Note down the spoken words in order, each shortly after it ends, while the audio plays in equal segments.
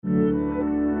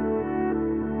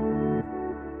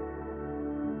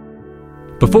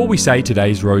Before we say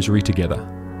today's rosary together,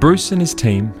 Bruce and his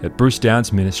team at Bruce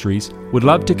Downs Ministries would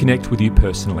love to connect with you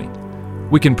personally.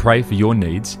 We can pray for your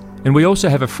needs, and we also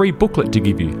have a free booklet to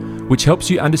give you, which helps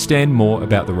you understand more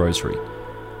about the rosary.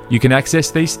 You can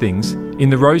access these things in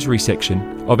the rosary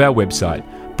section of our website,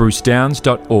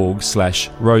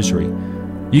 brucedowns.org/rosary.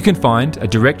 You can find a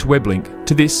direct web link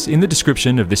to this in the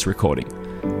description of this recording.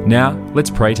 Now, let's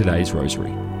pray today's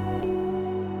rosary.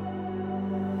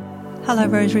 Hello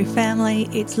Rosary family,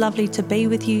 it's lovely to be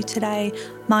with you today.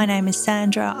 My name is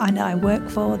Sandra and I work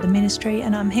for the ministry,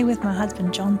 and I'm here with my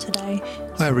husband John today.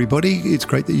 Hi everybody, it's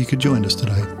great that you could join us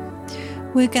today.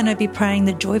 We're going to be praying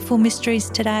the Joyful Mysteries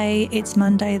today. It's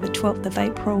Monday the 12th of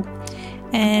April,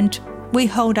 and we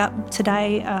hold up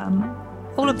today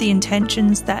all of the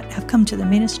intentions that have come to the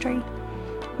ministry.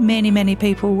 Many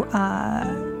people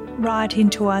write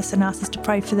into us and ask us to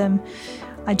pray for them.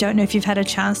 I don't know if you've had a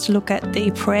chance to look at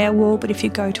the prayer wall, but if you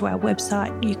go to our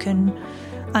website, you can,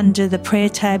 under the prayer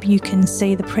tab, you can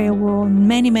see the prayer wall.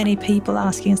 Many people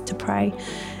asking us to pray.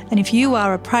 And if you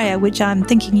are a prayer, which I'm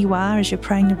thinking you are as you're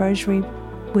praying the rosary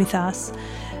with us,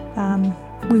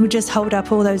 we would just hold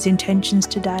up all those intentions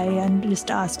today and just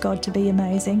ask God to be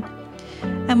amazing.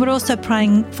 And we're also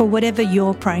praying for whatever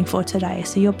you're praying for today,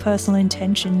 so your personal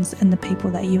intentions and the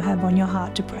people that you have on your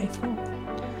heart to pray for.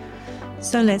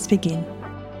 So let's begin.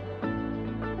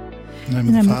 In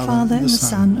the name of the Father, and the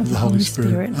Son, and the Holy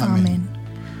Spirit. Amen.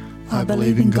 I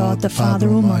believe in God, the Father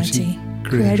Almighty,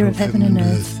 creator of heaven and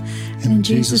earth, and in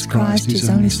Jesus Christ, his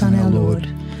only Son, our Lord,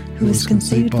 who was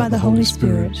conceived by the Holy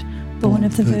Spirit, born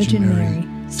of the Virgin Mary,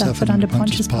 suffered under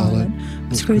Pontius Pilate,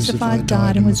 was crucified,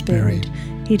 died, and was buried.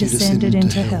 He descended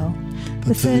into hell.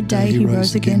 The third day he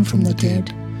rose again from the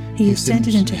dead. He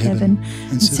ascended into heaven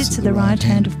and sits at the right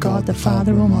hand of God, the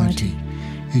Father Almighty.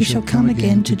 He shall come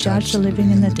again to judge the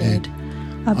living and the dead.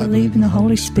 I believe in the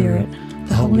Holy Spirit,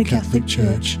 the Holy Catholic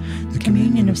Church, the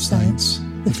communion of saints,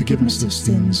 the forgiveness of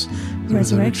sins, the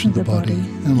resurrection of the body,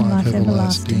 and life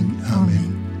everlasting.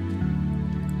 Amen.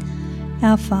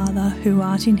 Our Father, who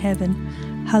art in heaven,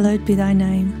 hallowed be thy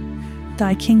name.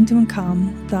 Thy kingdom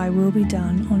come, thy will be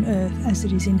done on earth as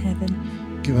it is in heaven.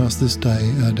 Give us this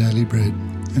day our daily bread,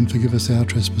 and forgive us our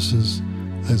trespasses,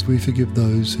 as we forgive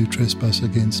those who trespass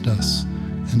against us.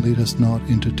 And lead us not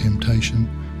into temptation,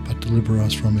 but deliver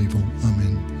us from evil.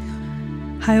 Amen.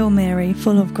 Hail Mary,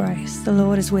 full of grace, the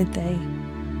Lord is with thee.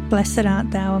 Blessed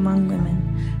art thou among women,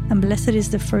 and blessed is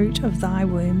the fruit of thy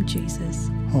womb, Jesus.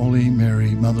 Holy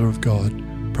Mary, Mother of God,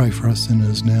 pray for us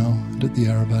sinners now and at the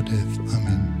hour of our death.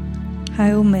 Amen.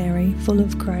 Hail Mary, full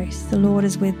of grace, the Lord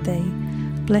is with thee.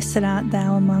 Blessed art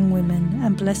thou among women,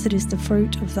 and blessed is the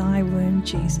fruit of thy womb,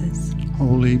 Jesus.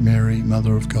 Holy Mary,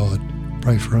 Mother of God,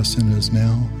 pray for us sinners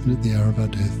now and at the hour of our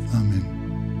death. Amen.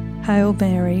 Hail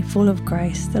Mary, full of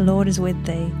grace, the Lord is with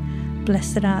thee.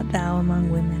 Blessed art thou among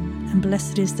women, and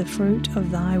blessed is the fruit of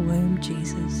thy womb,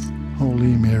 Jesus.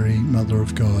 Holy Mary, Mother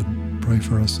of God, pray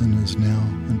for us sinners now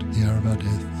and at the hour of our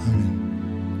death.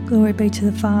 Amen. Glory be to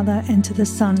the Father, and to the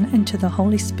Son, and to the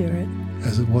Holy Spirit.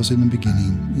 As it was in the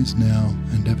beginning, is now,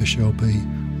 and ever shall be,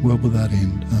 world without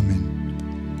end. Amen.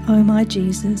 O my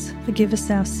Jesus, forgive us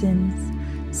our sins,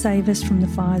 save us from the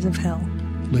fires of hell.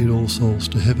 Lead all souls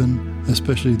to heaven,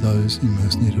 especially those in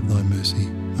most need of thy mercy.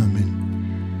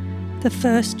 Amen. The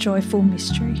first joyful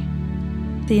mystery,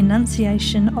 the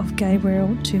Annunciation of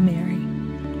Gabriel to Mary.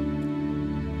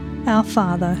 Our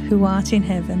Father, who art in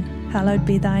heaven, hallowed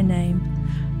be thy name.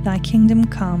 Thy kingdom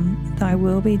come, thy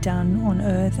will be done on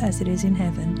earth as it is in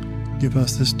heaven. Give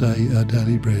us this day our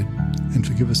daily bread, and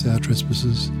forgive us our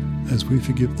trespasses, as we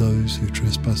forgive those who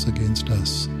trespass against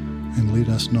us. And lead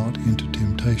us not into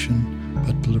temptation,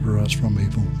 but deliver us from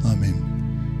evil.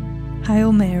 Amen.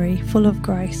 Hail Mary, full of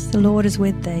grace, the Lord is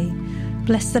with thee.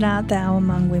 Blessed art thou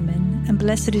among women, and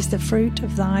blessed is the fruit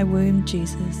of thy womb,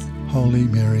 Jesus. Holy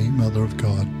Mary, Mother of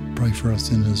God, pray for us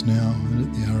sinners now and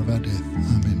at the hour of our death.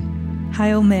 Amen.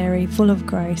 Hail Mary, full of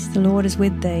grace, the Lord is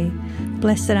with thee.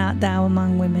 Blessed art thou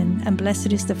among women, and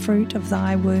blessed is the fruit of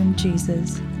thy womb,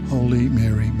 Jesus. Holy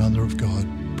Mary, Mother of God,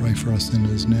 pray for us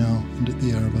sinners now and at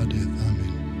the hour of our death.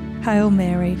 Amen. Hail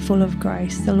Mary, full of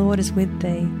grace, the Lord is with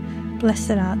thee.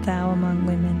 Blessed art thou among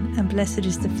women, and blessed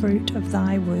is the fruit of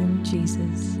thy womb,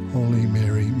 Jesus. Holy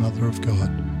Mary, Mother of God,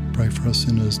 pray for us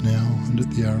sinners now and at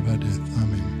the hour of our death.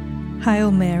 Amen.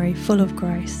 Hail Mary, full of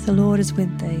grace, the Lord is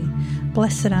with thee.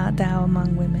 Blessed art thou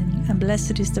among women, and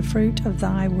blessed is the fruit of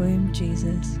thy womb,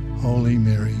 Jesus. Holy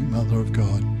Mary, Mother of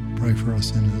God, pray for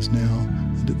us sinners now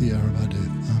and at the hour of our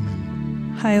death.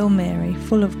 Amen. Hail Mary,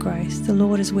 full of grace, the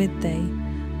Lord is with thee.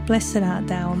 Blessed art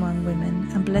thou among women,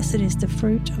 and blessed is the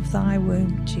fruit of thy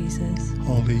womb, Jesus.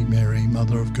 Holy Mary,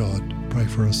 Mother of God, pray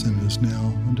for us sinners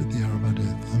now and at the hour of our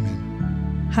death.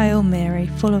 Amen. Hail Mary,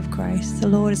 full of grace, the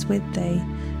Lord is with thee.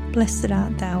 Blessed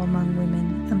art thou among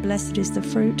women, and blessed is the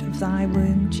fruit of thy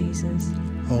womb, Jesus.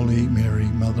 Holy Mary,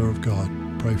 Mother of God,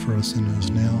 pray for us sinners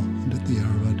now and at the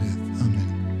hour of our death.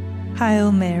 Amen.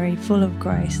 Hail Mary, full of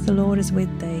grace, the Lord is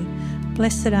with thee.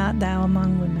 Blessed art thou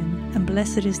among women, and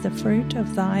blessed is the fruit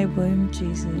of thy womb,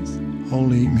 Jesus.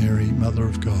 Holy Mary, Mother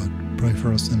of God, pray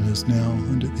for us sinners now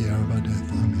and at the hour of our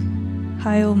death. Amen.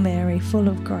 Hail Mary, full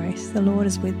of grace, the Lord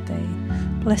is with thee.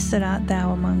 Blessed art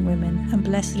thou among women, and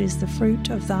blessed is the fruit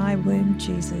of thy womb,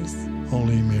 Jesus.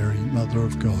 Holy Mary, Mother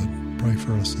of God, pray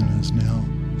for us sinners now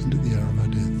and at the hour of our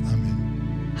death.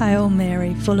 Amen. Hail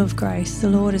Mary, full of grace, the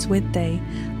Lord is with thee.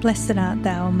 Blessed art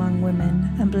thou among women,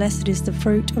 and blessed is the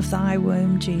fruit of thy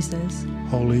womb, Jesus.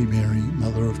 Holy Mary,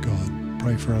 Mother of God,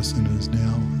 pray for us sinners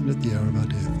now and at the hour of our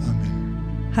death.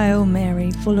 Amen. Hail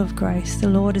Mary, full of grace, the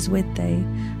Lord is with thee.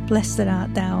 Blessed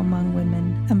art thou among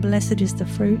women, and blessed is the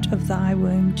fruit of thy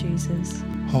womb, Jesus.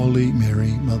 Holy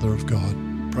Mary, Mother of God,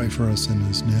 pray for us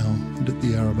sinners now and at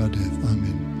the hour of our death.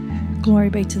 Amen. Glory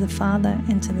be to the Father,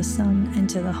 and to the Son, and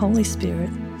to the Holy Spirit.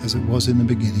 As it was in the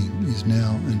beginning, is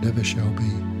now, and ever shall be,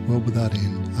 world without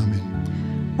end.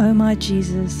 Amen. O my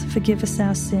Jesus, forgive us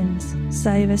our sins,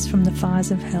 save us from the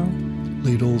fires of hell.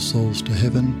 Lead all souls to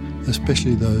heaven,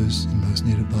 especially those in most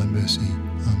need of thy mercy.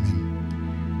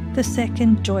 Amen. The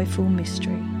second joyful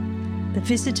mystery, the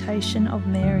visitation of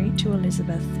Mary to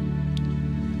Elizabeth.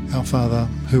 Our Father,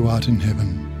 who art in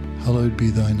heaven, hallowed be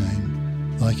thy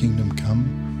name. Thy kingdom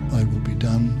come, thy will be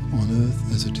done on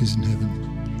earth as it is in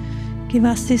heaven. Give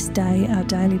us this day our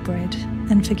daily bread,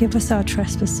 and forgive us our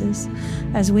trespasses,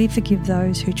 as we forgive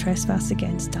those who trespass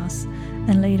against us.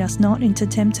 And lead us not into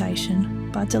temptation,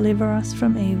 but deliver us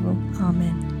from evil.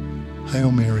 Amen.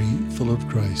 Hail Mary, full of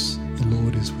grace, the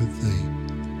Lord is with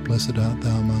thee. Blessed art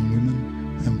thou among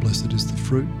women, and blessed is the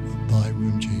fruit of thy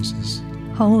womb, Jesus.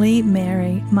 Holy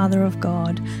Mary, Mother of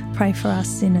God, pray for us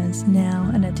sinners, now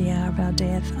and at the hour of our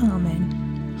death.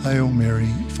 Amen. Hail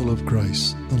Mary, full of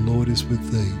grace, the Lord is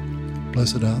with thee.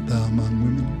 Blessed art thou among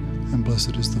women, and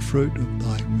blessed is the fruit of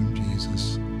thy womb,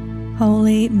 Jesus.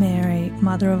 Holy Mary,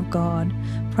 Mother of God,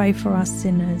 pray for us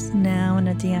sinners, now and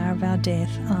at the hour of our death.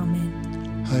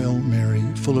 Amen. Hail Mary,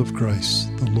 full of grace,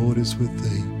 the Lord is with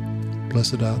thee.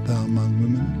 Blessed art thou among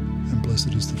women, and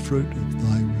blessed is the fruit of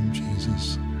thy womb,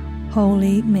 Jesus.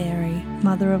 Holy Mary,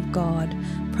 Mother of God,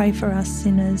 pray for us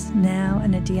sinners, now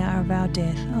and at the hour of our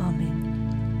death.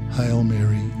 Amen. Hail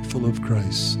Mary, full of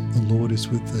grace, the Lord is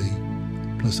with thee.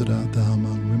 Blessed art thou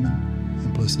among women,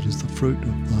 and blessed is the fruit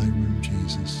of thy womb,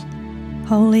 Jesus.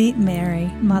 Holy Mary,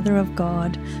 Mother of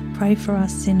God, pray for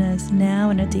us sinners, now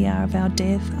and at the hour of our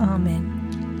death.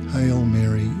 Amen. Hail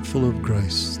Mary, full of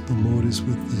grace, the Lord is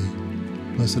with thee.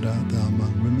 Blessed art thou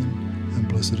among women, and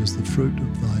blessed is the fruit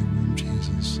of thy womb,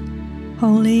 Jesus.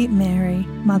 Holy Mary,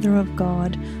 Mother of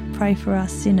God, pray for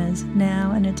us sinners,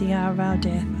 now and at the hour of our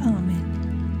death.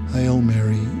 Amen. Hail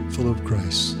Mary, full of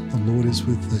grace, the Lord is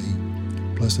with thee.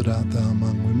 Blessed art thou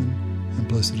among women, and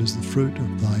blessed is the fruit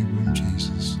of thy womb,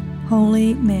 Jesus.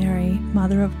 Holy Mary,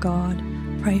 Mother of God,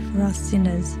 pray for us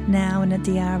sinners, now and at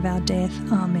the hour of our death.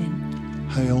 Amen.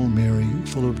 Hail Mary,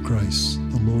 full of grace,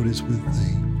 the Lord is with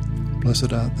thee.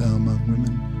 Blessed art thou among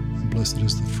women, and blessed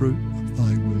is the fruit of thy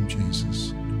womb,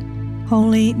 Jesus.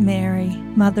 Holy Mary,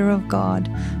 Mother of God,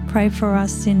 pray for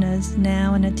us sinners,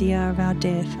 now and at the hour of our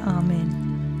death.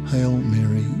 Amen. Hail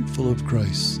Mary, full of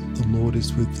grace, the Lord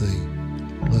is with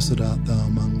thee. Blessed art thou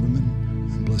among women,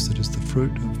 and blessed is the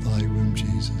fruit of thy womb,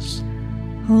 Jesus.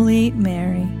 Holy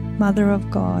Mary, Mother of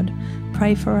God,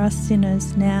 pray for us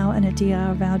sinners, now and at the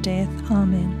hour of our death.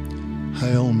 Amen.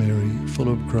 Hail Mary, full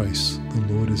of grace,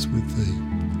 the Lord is with thee.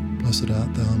 Blessed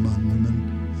art thou among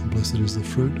women, and blessed is the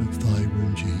fruit of thy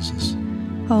womb, Jesus.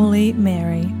 Holy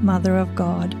Mary, Mother of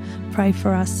God, pray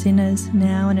for us sinners,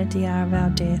 now and at the hour of our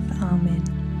death. Amen.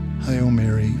 Hail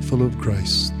Mary, full of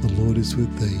grace, the Lord is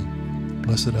with thee.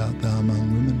 Blessed art thou among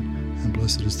women, and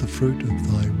blessed is the fruit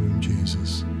of thy womb,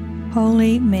 Jesus.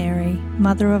 Holy Mary,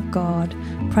 Mother of God,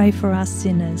 pray for us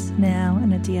sinners, now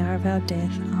and at the hour of our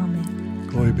death. Amen.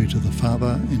 Glory be to the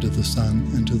Father, and to the Son,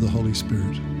 and to the Holy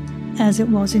Spirit. As it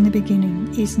was in the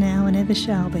beginning, is now, and ever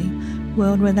shall be,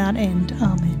 world without end.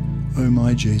 Amen. O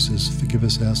my Jesus, forgive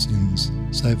us our sins,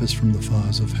 save us from the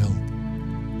fires of hell.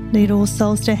 Lead all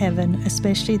souls to heaven,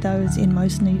 especially those in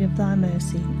most need of thy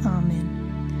mercy.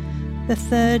 Amen. The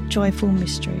third joyful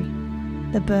mystery,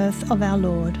 the birth of our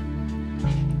Lord.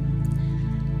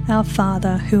 Our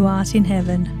Father, who art in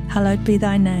heaven, hallowed be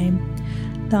thy name.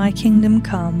 Thy kingdom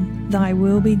come, thy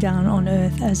will be done on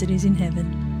earth as it is in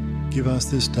heaven. Give us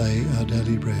this day our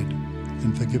daily bread,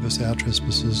 and forgive us our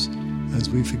trespasses, as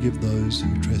we forgive those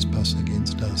who trespass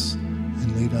against us.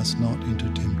 And lead us not into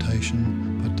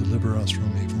temptation, but deliver us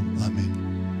from evil.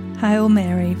 Amen. Hail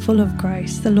Mary, full of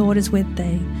grace, the Lord is with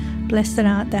thee. Blessed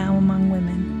art thou among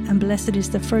women, and blessed is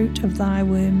the fruit of thy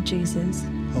womb, Jesus.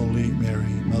 Holy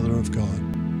Mary, Mother of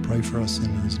God, pray for us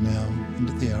sinners now and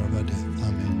at the hour of our death.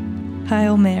 Amen.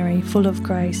 Hail Mary, full of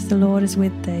grace, the Lord is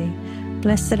with thee.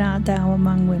 Blessed art thou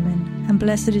among women, and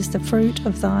blessed is the fruit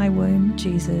of thy womb,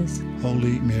 Jesus.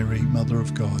 Holy Mary, Mother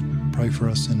of God, pray for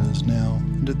us sinners now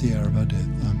and at the hour of our death.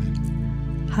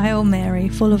 Amen. Hail Mary,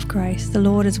 full of grace, the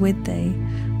Lord is with thee.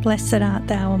 Blessed art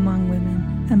thou among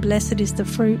women, and blessed is the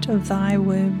fruit of thy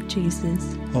womb,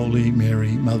 Jesus. Holy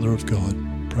Mary, Mother of God,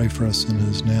 pray for us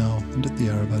sinners now and at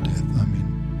the hour of our death.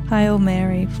 Amen. Hail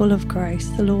Mary, full of grace,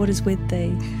 the Lord is with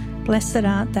thee. Blessed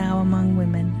art thou among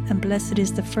women, and blessed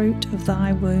is the fruit of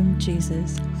thy womb,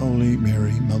 Jesus. Holy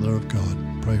Mary, Mother of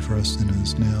God, pray for us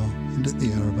sinners now and at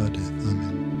the hour of our death.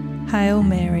 Amen. Hail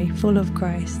Mary, full of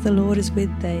grace, the Lord is with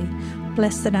thee.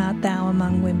 Blessed art thou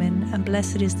among women, and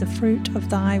blessed is the fruit of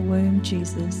thy womb,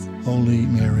 Jesus. Holy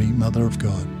Mary, Mother of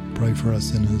God, pray for us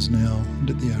sinners now and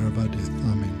at the hour of our death.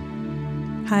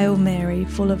 Amen. Hail Mary,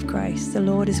 full of grace, the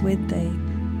Lord is with thee.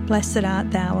 Blessed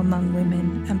art thou among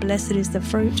women, and blessed is the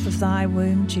fruit of thy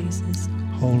womb, Jesus.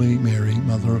 Holy Mary,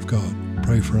 Mother of God,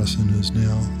 pray for us sinners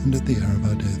now and at the hour of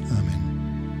our death.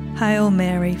 Amen. Hail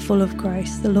Mary, full of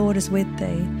grace, the Lord is with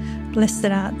thee. Blessed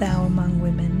art thou among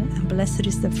women, and blessed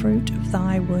is the fruit of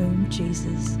thy womb,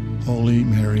 Jesus. Holy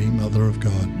Mary, Mother of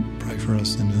God, pray for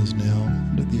us sinners now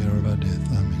and at the hour of our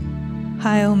death. Amen.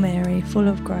 Hail Mary, full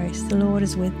of grace, the Lord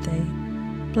is with thee.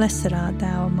 Blessed art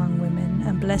thou among women,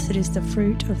 and blessed is the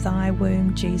fruit of thy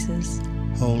womb, Jesus.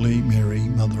 Holy Mary,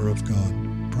 Mother of God,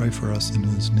 pray for us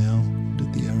sinners now and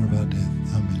at the hour of our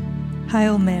death. Amen.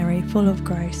 Hail Mary, full of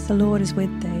grace, the Lord is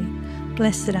with thee.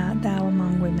 Blessed art thou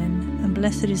among women, and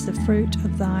blessed is the fruit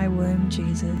of thy womb,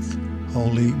 Jesus.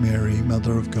 Holy Mary,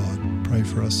 Mother of God, pray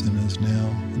for us sinners now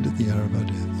and at the hour of our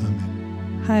death.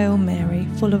 Amen. Hail Mary,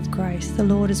 full of grace, the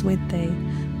Lord is with thee.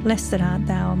 Blessed art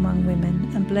thou among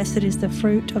women, and blessed is the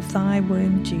fruit of thy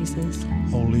womb, Jesus.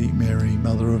 Holy Mary,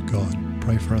 Mother of God,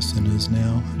 pray for us sinners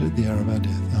now and at the hour of our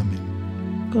death.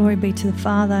 Amen. Glory be to the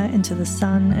Father, and to the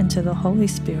Son, and to the Holy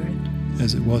Spirit.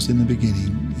 As it was in the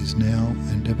beginning, is now,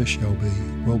 and ever shall be,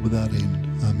 world without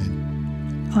end.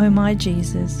 Amen. O my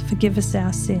Jesus, forgive us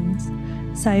our sins,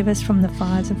 save us from the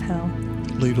fires of hell.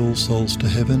 Lead all souls to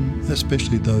heaven,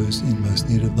 especially those in most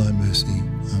need of thy mercy.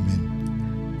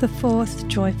 Amen. The fourth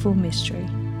joyful mystery,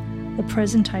 the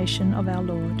presentation of our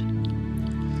Lord.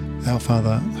 Our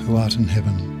Father, who art in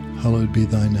heaven, hallowed be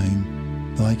thy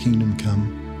name. Thy kingdom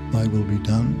come, thy will be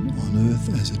done, on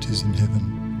earth as it is in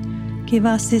heaven. Give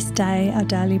us this day our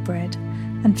daily bread,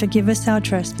 and forgive us our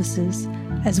trespasses,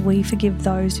 as we forgive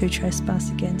those who trespass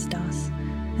against us.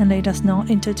 And lead us not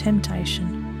into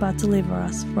temptation, but deliver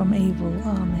us from evil.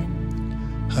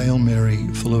 Amen. Hail Mary,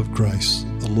 full of grace,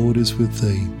 the Lord is with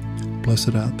thee.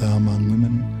 Blessed art thou among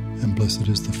women, and blessed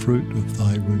is the fruit of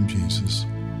thy womb, Jesus.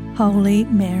 Holy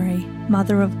Mary,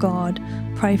 Mother of God,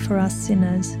 pray for us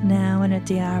sinners, now and at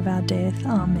the hour of our death.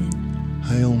 Amen.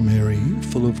 Hail Mary,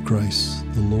 full of grace,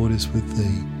 the Lord is with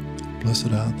thee.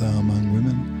 Blessed art thou among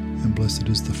women, and blessed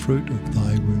is the fruit of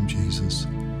thy womb, Jesus.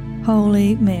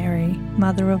 Holy Mary,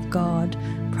 Mother of God,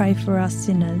 pray for us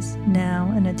sinners,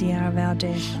 now and at the hour of our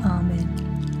death.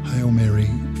 Amen. Hail Mary,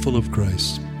 full of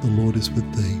grace, the Lord is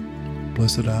with thee.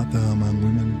 Blessed art thou among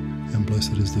women, and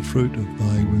blessed is the fruit of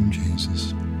thy womb,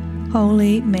 Jesus.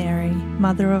 Holy Mary,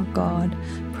 Mother of God,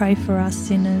 pray for us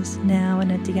sinners, now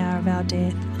and at the hour of our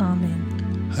death.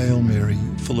 Amen. Hail Mary,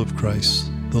 full of grace,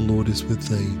 the Lord is with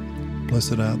thee.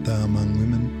 Blessed art thou among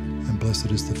women, and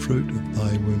blessed is the fruit of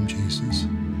thy womb, Jesus.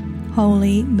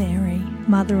 Holy Mary,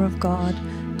 Mother of God,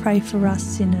 pray for us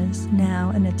sinners, now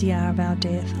and at the hour of our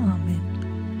death.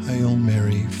 Amen. Hail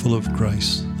Mary, full of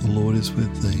grace, the Lord is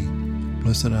with thee.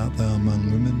 Blessed art thou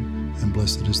among women, and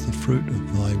blessed is the fruit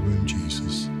of thy womb,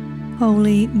 Jesus.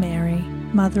 Holy Mary,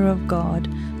 Mother of God,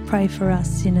 pray for us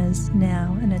sinners,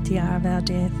 now and at the hour of our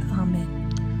death. Amen.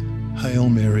 Hail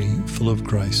Mary, full of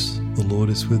grace, the Lord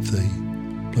is with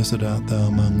thee. Blessed art thou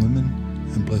among women,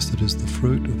 and blessed is the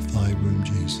fruit of thy womb,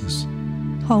 Jesus.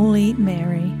 Holy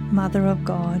Mary, Mother of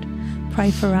God,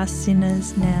 pray for us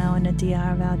sinners, now and at the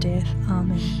hour of our death.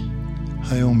 Amen.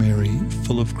 Hail Mary,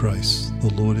 full of grace,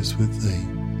 the Lord is with thee.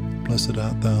 Blessed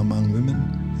art thou among women,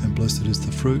 and blessed is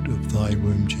the fruit of thy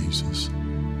womb, Jesus.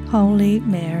 Holy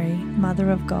Mary, Mother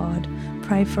of God,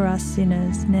 pray for us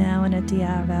sinners, now and at the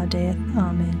hour of our death.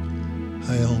 Amen.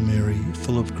 Hail Mary,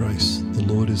 full of grace, the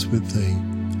Lord is with thee.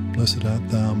 Blessed art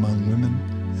thou among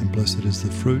women, and blessed is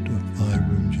the fruit of thy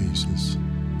womb, Jesus.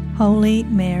 Holy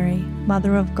Mary,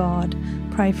 Mother of God,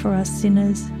 pray for us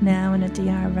sinners, now and at the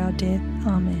hour of our death.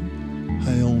 Amen.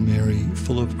 Hail Mary,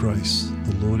 full of grace,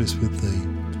 the Lord is with thee.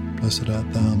 Blessed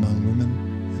art thou among women,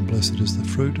 and blessed is the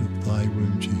fruit of thy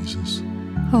womb, Jesus.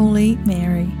 Holy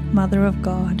Mary, Mother of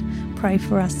God, pray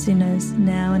for us sinners,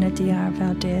 now and at the hour of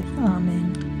our death.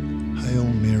 Amen. Hail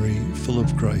Mary, full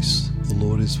of grace, the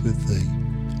Lord is with thee.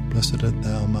 Blessed art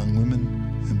thou among women,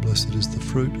 and blessed is the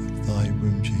fruit of thy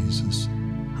womb, Jesus.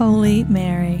 Holy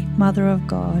Mary, Mother of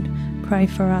God, pray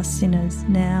for us sinners,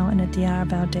 now and at the hour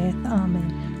of our death.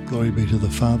 Amen. Glory be to the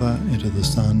Father, and to the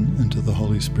Son, and to the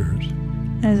Holy Spirit.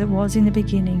 As it was in the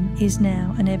beginning, is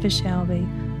now, and ever shall be,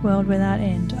 world without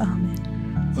end. Amen.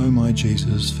 O my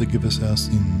Jesus, forgive us our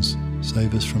sins,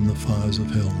 save us from the fires of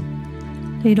hell.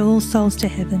 Lead all souls to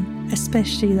heaven,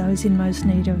 especially those in most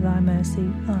need of thy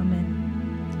mercy.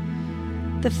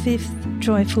 Amen. The fifth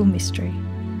joyful mystery,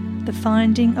 the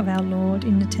finding of our Lord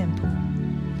in the temple.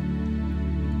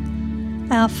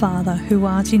 Our Father, who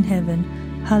art in heaven,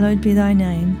 hallowed be thy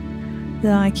name.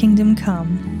 Thy kingdom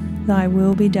come, thy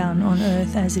will be done on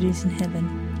earth as it is in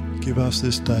heaven. Give us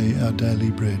this day our daily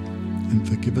bread, and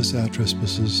forgive us our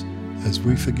trespasses, as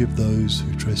we forgive those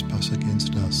who trespass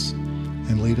against us.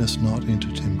 And lead us not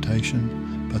into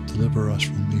temptation, but deliver us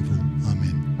from evil.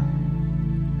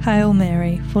 Amen. Hail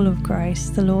Mary, full of grace,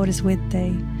 the Lord is with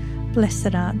thee.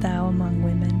 Blessed art thou among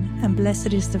women, and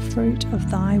blessed is the fruit of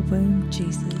thy womb,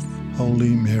 Jesus. Holy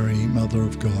Mary, Mother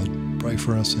of God, pray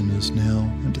for us sinners now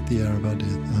and at the hour of our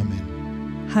death.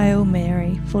 Amen. Hail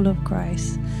Mary, full of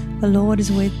grace, the Lord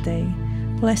is with thee.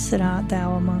 Blessed art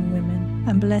thou among women,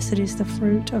 and blessed is the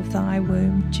fruit of thy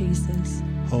womb, Jesus.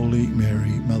 Holy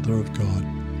Mary, Mother of God,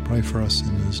 pray for us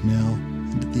sinners now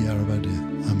and at the hour of our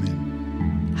death.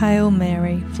 Amen. Hail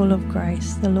Mary, full of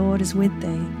grace, the Lord is with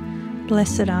thee.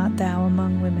 Blessed art thou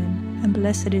among women, and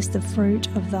blessed is the fruit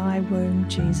of thy womb,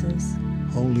 Jesus.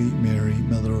 Holy Mary,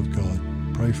 Mother of God,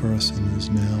 pray for us sinners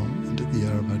now and at the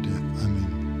hour of our death.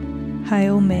 Amen.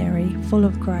 Hail Mary, full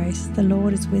of grace, the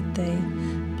Lord is with thee.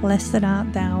 Blessed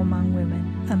art thou among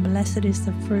women, and blessed is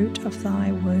the fruit of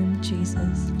thy womb,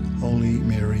 Jesus. Holy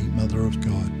Mary, Mother of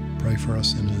God, pray for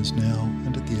us sinners now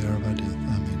and at the hour of our death.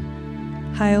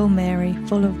 Amen. Hail Mary,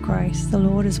 full of grace, the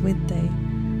Lord is with thee.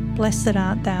 Blessed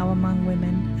art thou among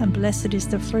women, and blessed is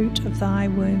the fruit of thy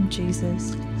womb,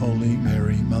 Jesus. Holy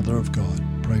Mary, Mother of God,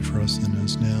 pray for us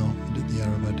sinners now and at the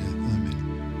hour of our death.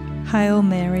 Amen. Hail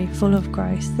Mary, full of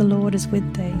grace, the Lord is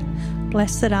with thee.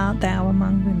 Blessed art thou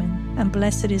among women, and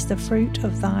blessed is the fruit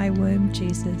of thy womb,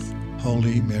 Jesus.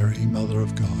 Holy Mary, Mother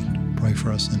of God, pray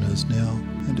for us sinners now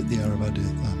and at the hour of our death.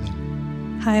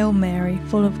 Amen. Hail Mary,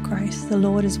 full of grace, the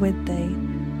Lord is with thee.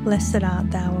 Blessed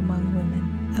art thou among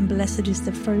women, and blessed is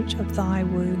the fruit of thy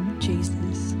womb,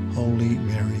 Jesus. Holy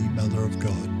Mary, Mother of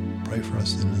God, pray for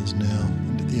us sinners now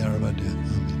and at the hour of our death.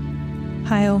 Amen.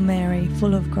 Hail Mary,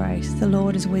 full of grace, the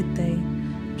Lord is with thee.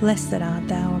 Blessed art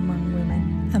thou among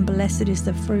women, and blessed is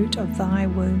the fruit of thy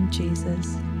womb,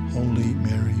 Jesus. Holy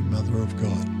Mary, Mother of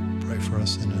God, pray for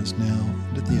us sinners now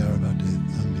and at the hour of our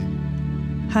death.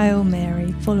 Amen. Hail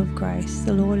Mary, full of grace,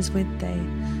 the Lord is with thee.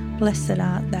 Blessed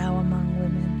art thou among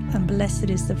women, and blessed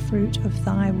is the fruit of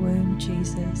thy womb,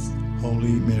 Jesus.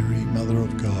 Holy Mary, Mother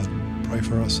of God, pray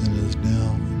for us sinners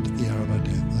now and at the hour of our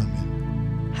death.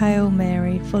 Amen. Hail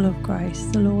Mary, full of grace,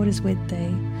 the Lord is with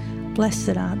thee.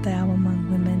 Blessed art thou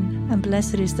among women, and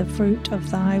blessed is the fruit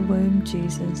of thy womb,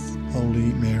 Jesus.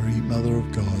 Holy Mary, Mother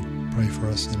of God, pray for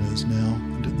us sinners now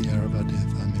and at the hour of our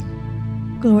death.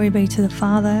 Amen. Glory be to the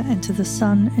Father, and to the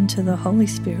Son, and to the Holy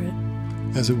Spirit.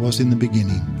 As it was in the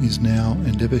beginning, is now,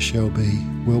 and ever shall be,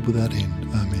 world without end.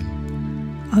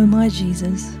 Amen. O my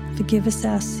Jesus, forgive us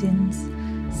our sins,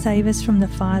 save us from the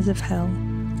fires of hell.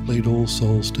 Lead all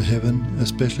souls to heaven,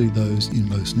 especially those in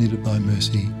most need of thy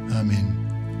mercy.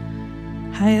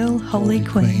 Amen. Hail, Holy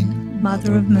Queen,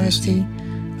 Mother of mercy,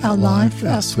 our life,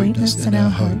 our sweetness, and our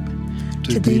hope.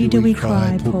 To thee do we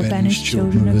cry, poor banished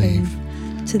children of Eve.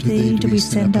 To thee do we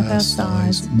send up our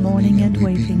sighs, mourning and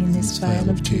weeping in this vale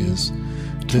of tears.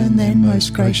 Turn then,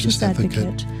 most gracious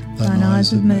Advocate, thine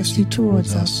eyes of mercy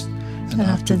towards us, and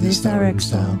after this our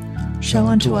exile, show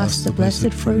unto us the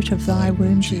blessed fruit of thy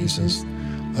womb, Jesus.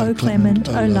 O clement,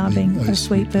 O loving, O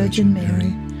sweet Virgin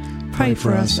Mary, pray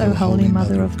for us, O Holy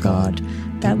Mother of God,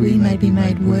 that we may be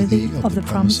made worthy of the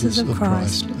promises of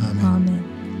Christ.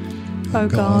 Amen. O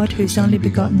God, whose only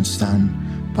begotten Son,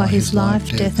 by his life,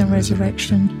 death, and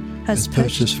resurrection, has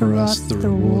purchased for us the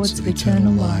rewards of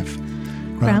eternal life,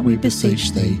 grant, we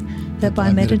beseech thee, that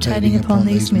by meditating upon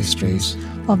these mysteries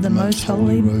of the Most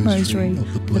Holy Rosary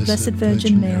of the Blessed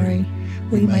Virgin Mary,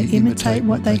 we may imitate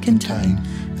what they contain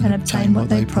and obtain what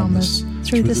they promise,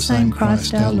 through the same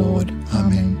Christ our Lord.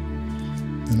 Amen.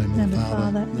 In the name of the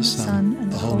Father, the Son,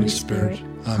 and the Holy Spirit.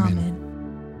 Amen.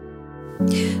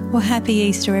 Well, happy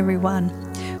Easter, everyone.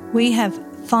 We have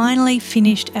finally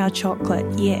finished our chocolate,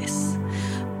 yes.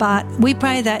 But we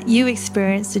pray that you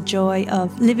experience the joy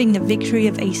of living the victory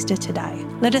of Easter today.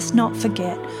 Let us not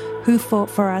forget who fought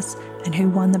for us and who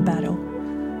won the battle.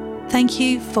 Thank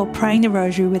you for praying the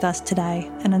Rosary with us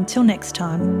today, and until next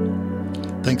time.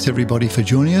 Thanks everybody for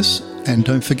joining us, and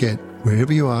don't forget,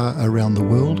 wherever you are around the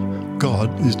world,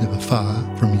 God is never far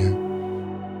from you.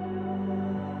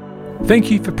 Thank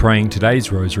you for praying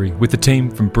today's Rosary with the team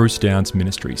from Bruce Downs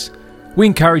Ministries. We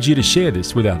encourage you to share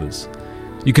this with others.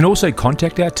 You can also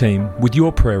contact our team with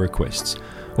your prayer requests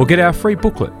or get our free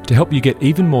booklet to help you get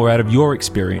even more out of your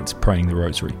experience praying the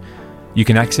Rosary. You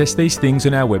can access these things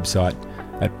on our website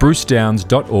at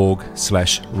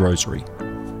brucedowns.org/rosary.